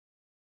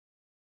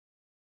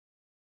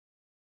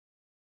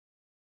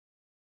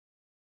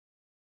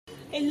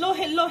Hello,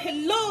 hello,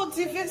 hello,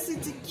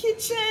 Diversity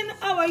Kitchen.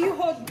 How are you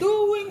all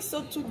doing?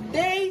 So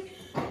today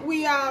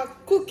we are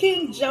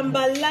cooking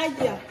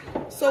jambalaya.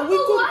 So we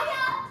cook,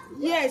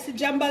 yes,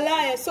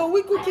 jambalaya. So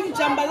we're cooking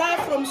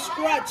jambalaya from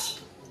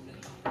scratch,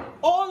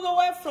 all the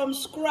way from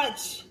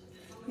scratch.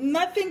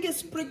 Nothing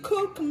is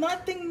pre-cooked,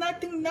 nothing.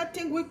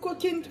 We're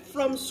cooking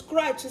from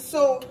scratch.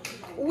 So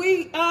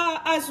we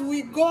are, as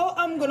we go,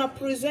 I'm gonna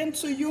present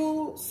to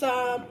you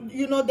some,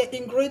 the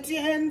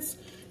ingredients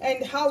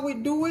and how we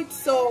do it.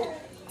 So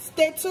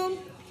stay tuned.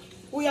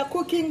 We are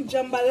cooking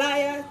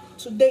jambalaya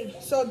today.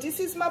 So this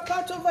is my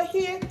pot over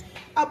here.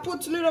 I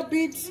put a little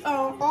bit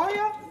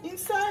oil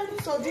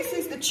inside. So this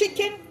is the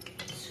chicken.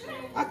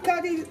 I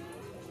cut it,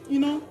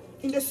 in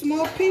the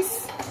small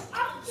piece.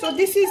 So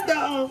this is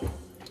the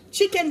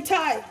chicken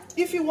thigh.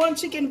 If you want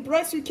chicken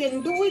breast, you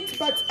can do it,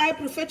 but I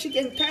prefer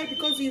chicken thigh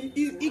because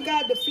it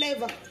got the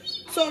flavor.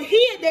 So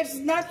here there's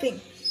nothing.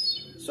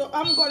 So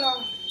I'm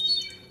gonna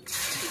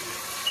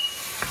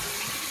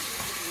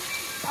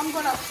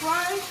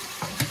fry.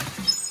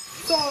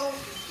 So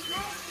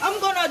I'm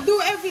gonna do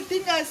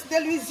everything as the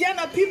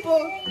Louisiana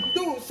people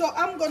do. So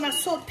I'm gonna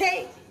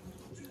saute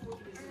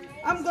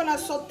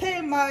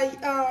my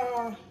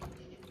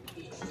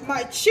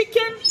my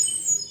chicken,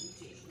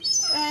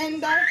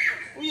 and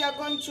we are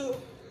going to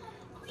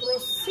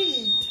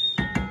proceed.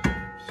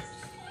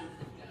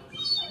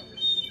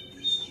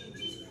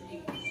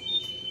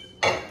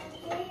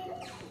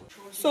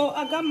 So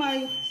I got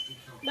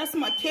that's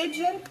my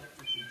Cajun.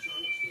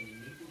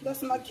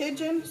 That's my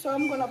Cajun. So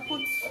I'm gonna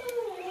put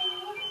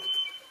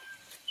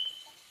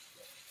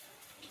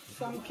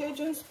some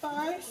Cajun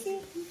spicy.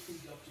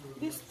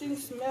 This thing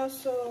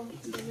smells so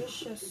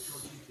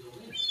delicious.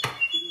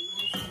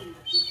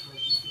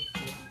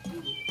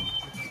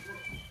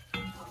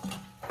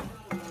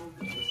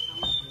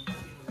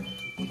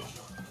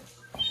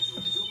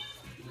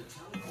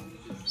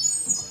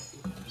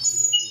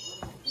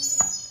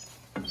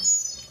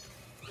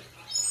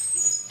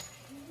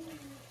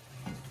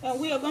 And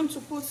we are going to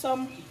put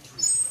some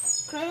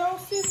Creole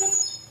season.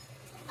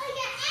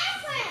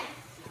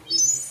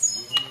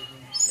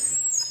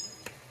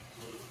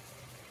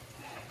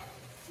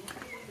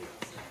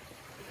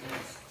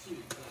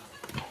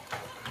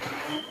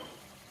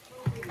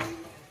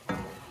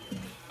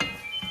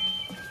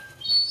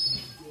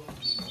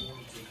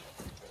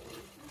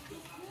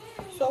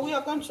 So we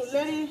are going to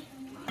let it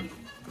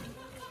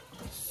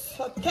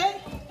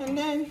saute, and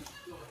then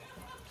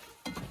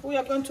we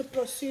are going to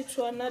proceed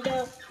to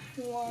another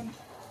one.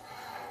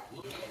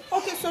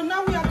 Okay, so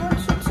now we are going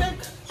to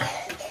take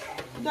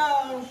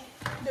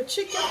the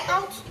chicken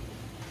out.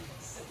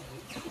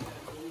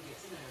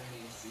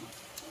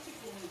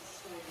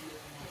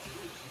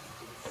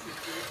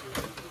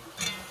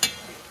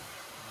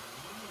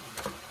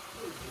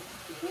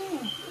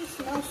 It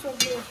smells so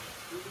good.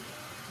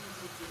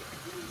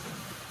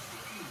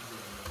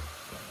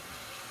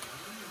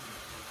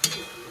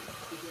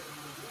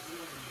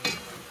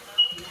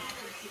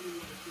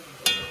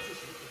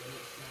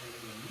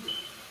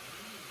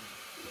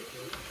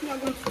 We are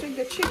going to take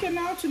the chicken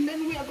out, and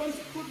then we are going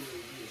to put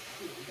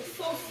the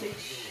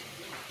sausage.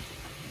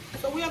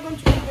 So we are going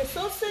to put the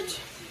sausage.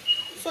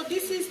 So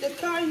this is the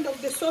kind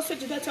of the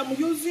sausage that I'm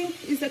using.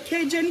 It's a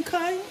Cajun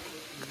kind.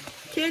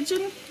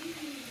 Cajun.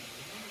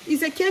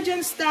 It's a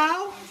Cajun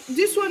style.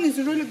 This one is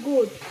really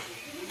good.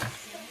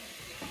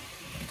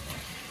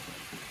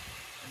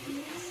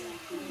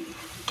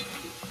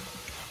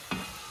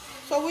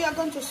 So we are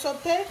going to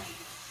saute,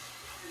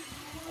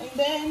 and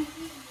then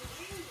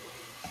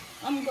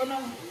I'm gonna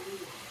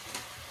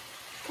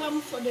come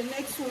for the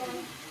next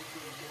one.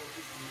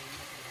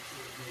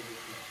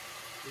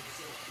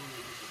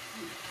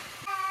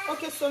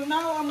 Okay, so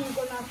now I'm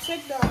gonna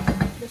take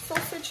the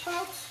sausage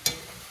out.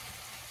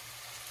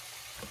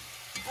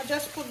 I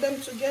just put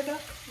them together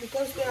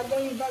because they are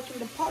going back in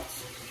the pot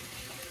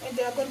and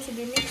they are going to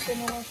be mixed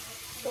anyway.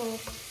 So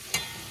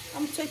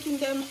I'm taking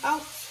them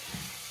out,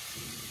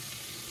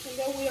 and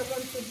then we are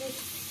going to do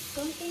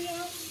something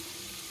else.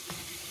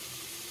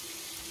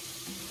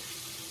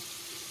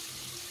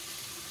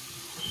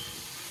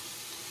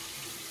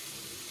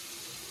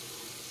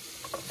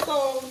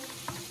 So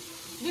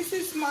this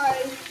is my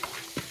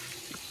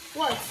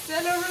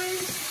celery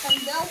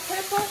and bell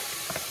pepper.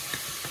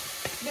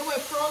 They were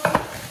frozen.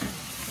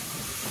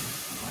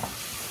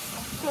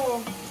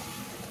 So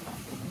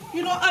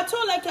I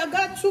told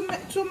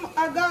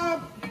I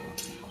got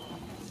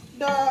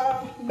the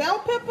bell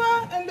pepper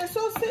and the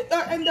sausage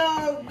and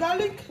the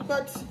garlic,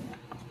 but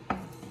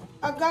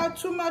I got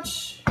too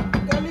much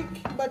garlic.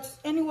 But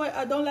anyway,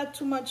 I don't like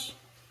too much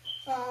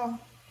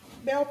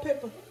bell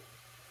pepper.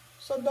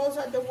 So those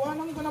are the one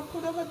I'm gonna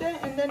put over there,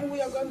 and then we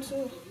are going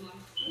to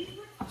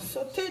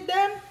saute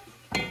them,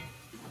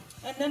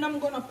 and then I'm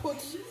gonna put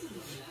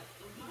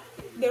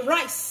the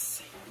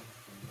rice.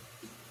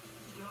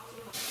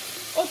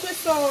 Okay,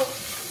 so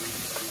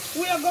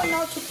we are going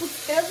now to put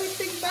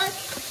everything back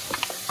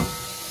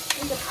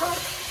in the pot.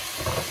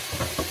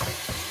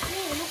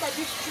 Ooh, look at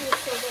this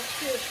cheese over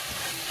here.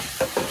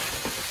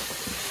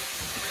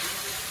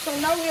 So So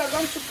now we are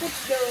going to put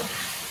the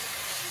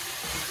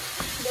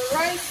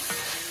rice.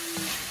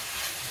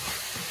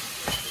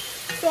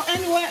 So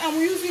anyway, I'm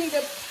using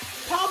the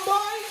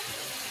parboil.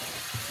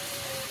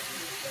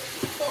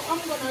 So I'm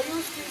gonna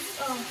use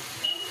this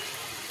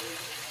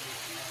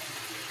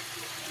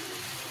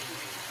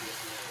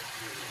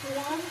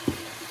one,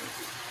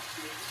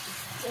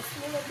 just a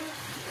little bit,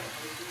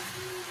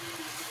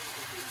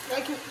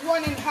 like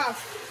 1.5.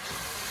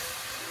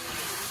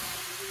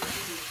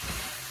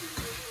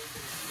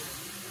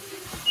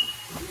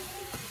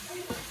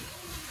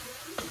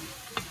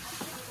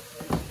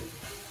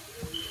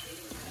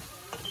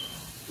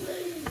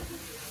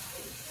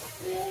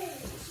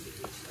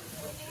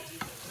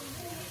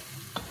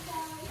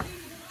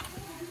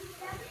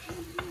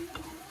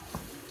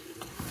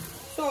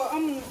 So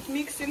I'm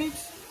mixing it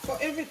for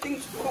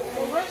everything to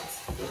cooperate.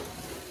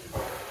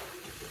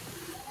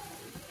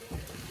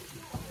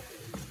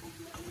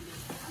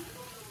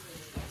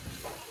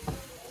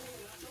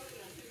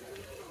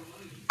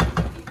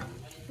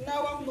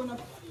 Now I'm gonna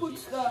put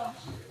the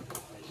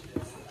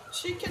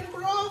chicken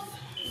broth.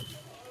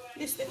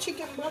 This is the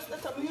chicken broth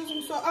that I'm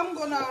using. So I'm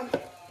gonna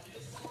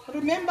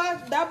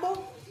remember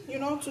double, you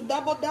know, to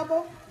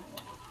double.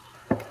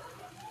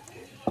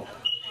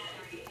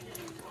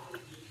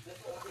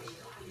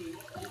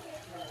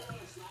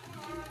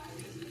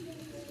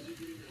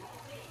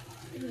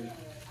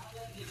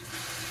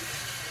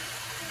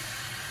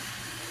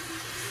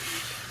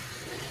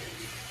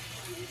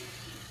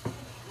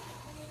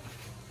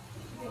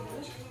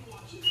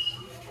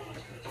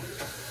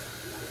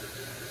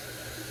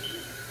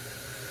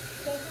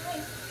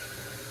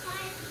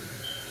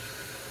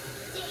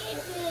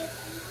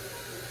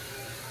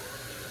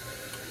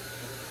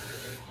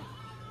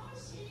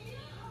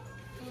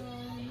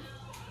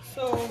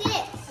 So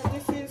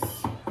this is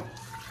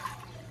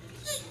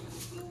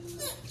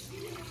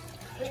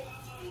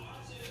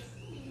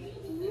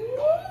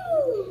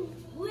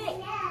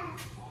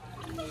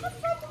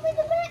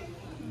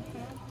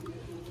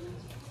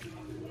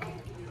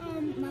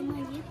Mama,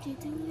 you have to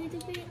do a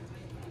little bit.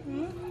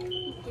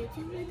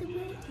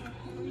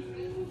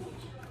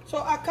 So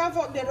I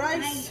cover the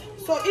rice.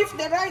 So if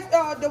the rice,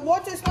 the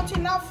water is not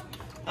enough,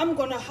 I'm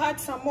gonna add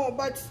some more.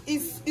 But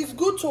it's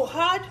good to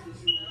add,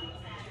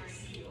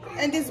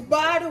 and it's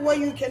bad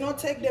when you cannot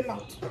take them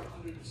out.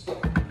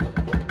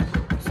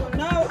 So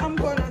now I'm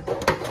gonna,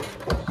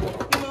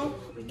 you know,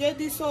 get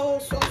this all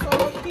sauce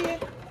over here.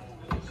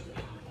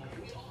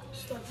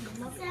 Stop,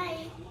 Mama.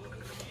 Sorry.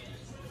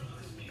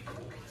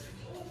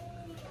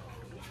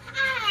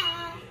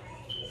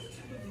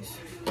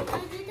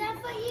 I'll do that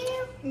for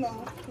you.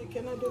 No, you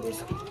cannot do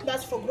this.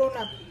 That's for grown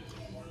up.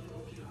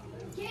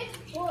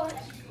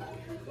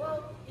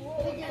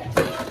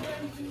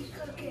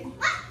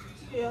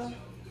 Yeah.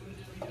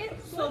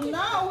 So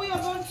now we are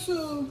going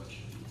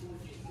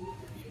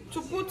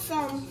to put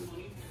some.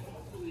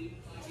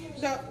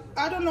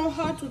 I don't know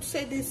how to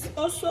say this.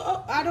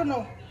 Also, I don't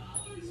know.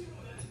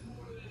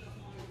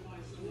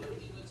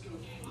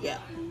 Yeah.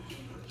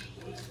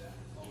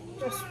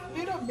 Just a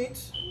little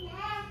bit.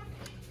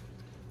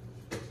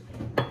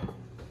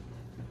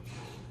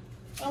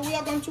 And we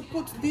are going to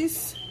put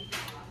this,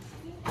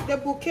 the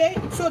bouquet.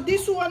 So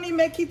this one, you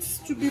make it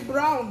to be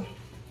brown.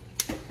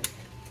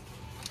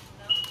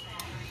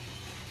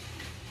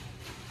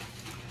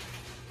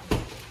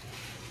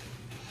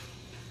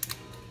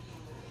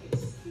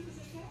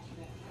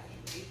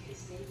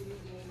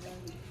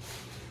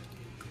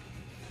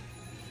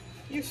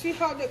 You see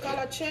how the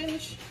color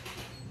change?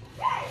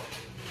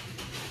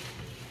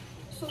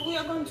 So we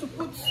are going to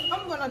put,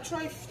 I'm gonna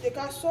try the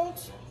gas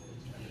salt.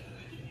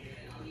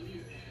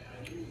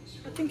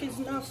 I think it's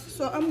enough.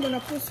 So I'm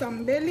gonna put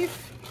some bay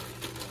leaf.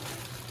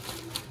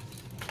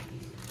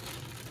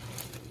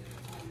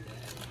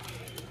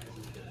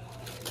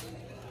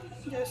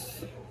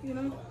 Just, you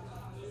know.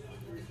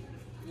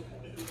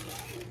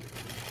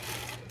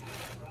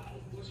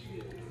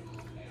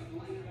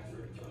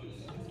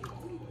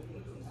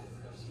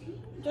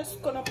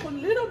 Just gonna put a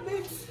little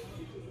bit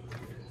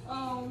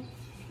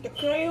the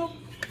Creole.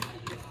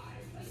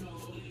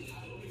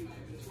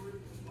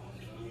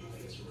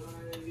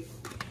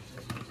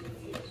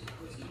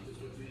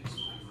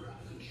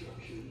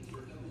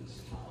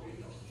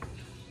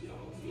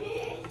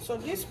 So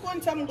this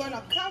point I'm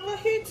gonna cover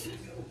it,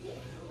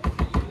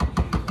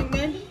 and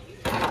then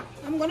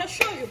I'm gonna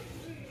show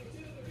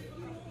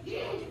you.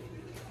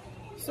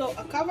 So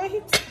I cover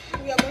it.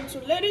 We are going to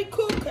let it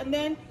cook, and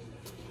then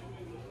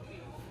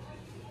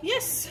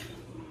yes.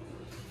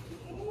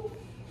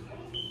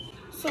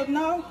 So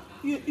now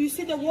you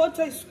see the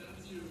water is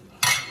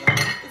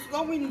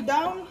going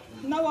down.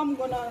 Now I'm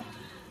gonna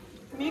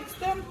mix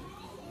them.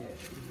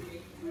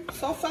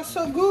 So far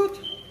so good.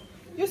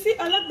 You see,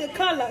 I like the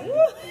color.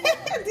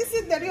 This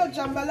is the real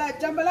jambalaya,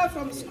 jambalaya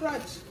from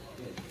scratch.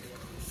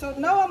 So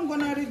now I'm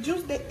gonna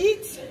reduce the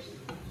heat.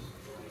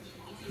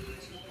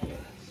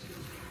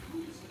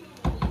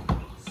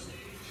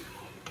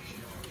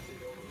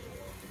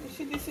 You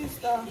see, this is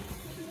the,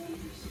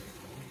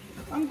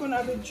 I'm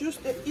gonna reduce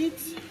the heat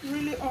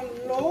really on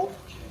low.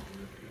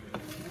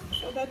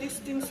 so that these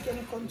things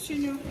can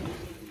continue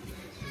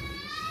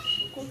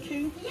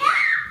cooking.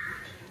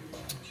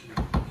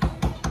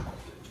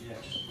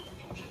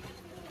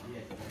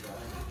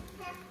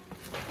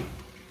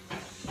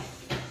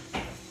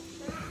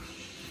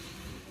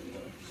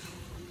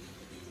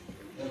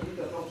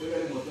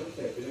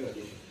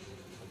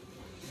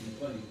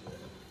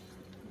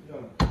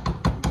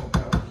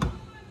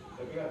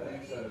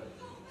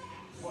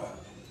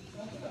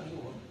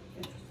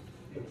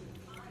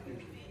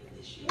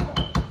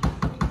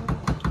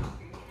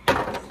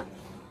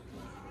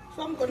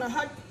 So I'm gonna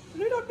add a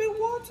little bit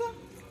water,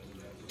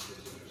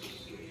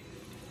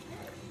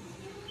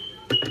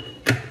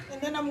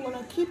 and then I'm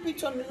gonna keep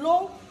it on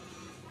low,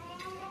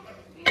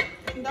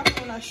 and I'm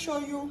gonna show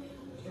you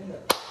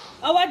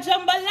our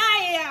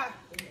jambalaya.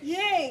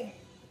 Yay!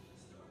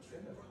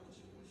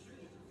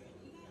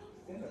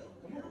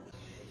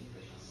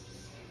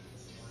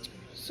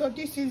 So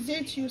this is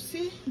it, you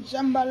see,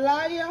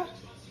 jambalaya.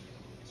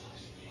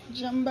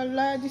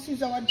 Jambalaya, this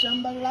is our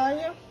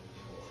jambalaya.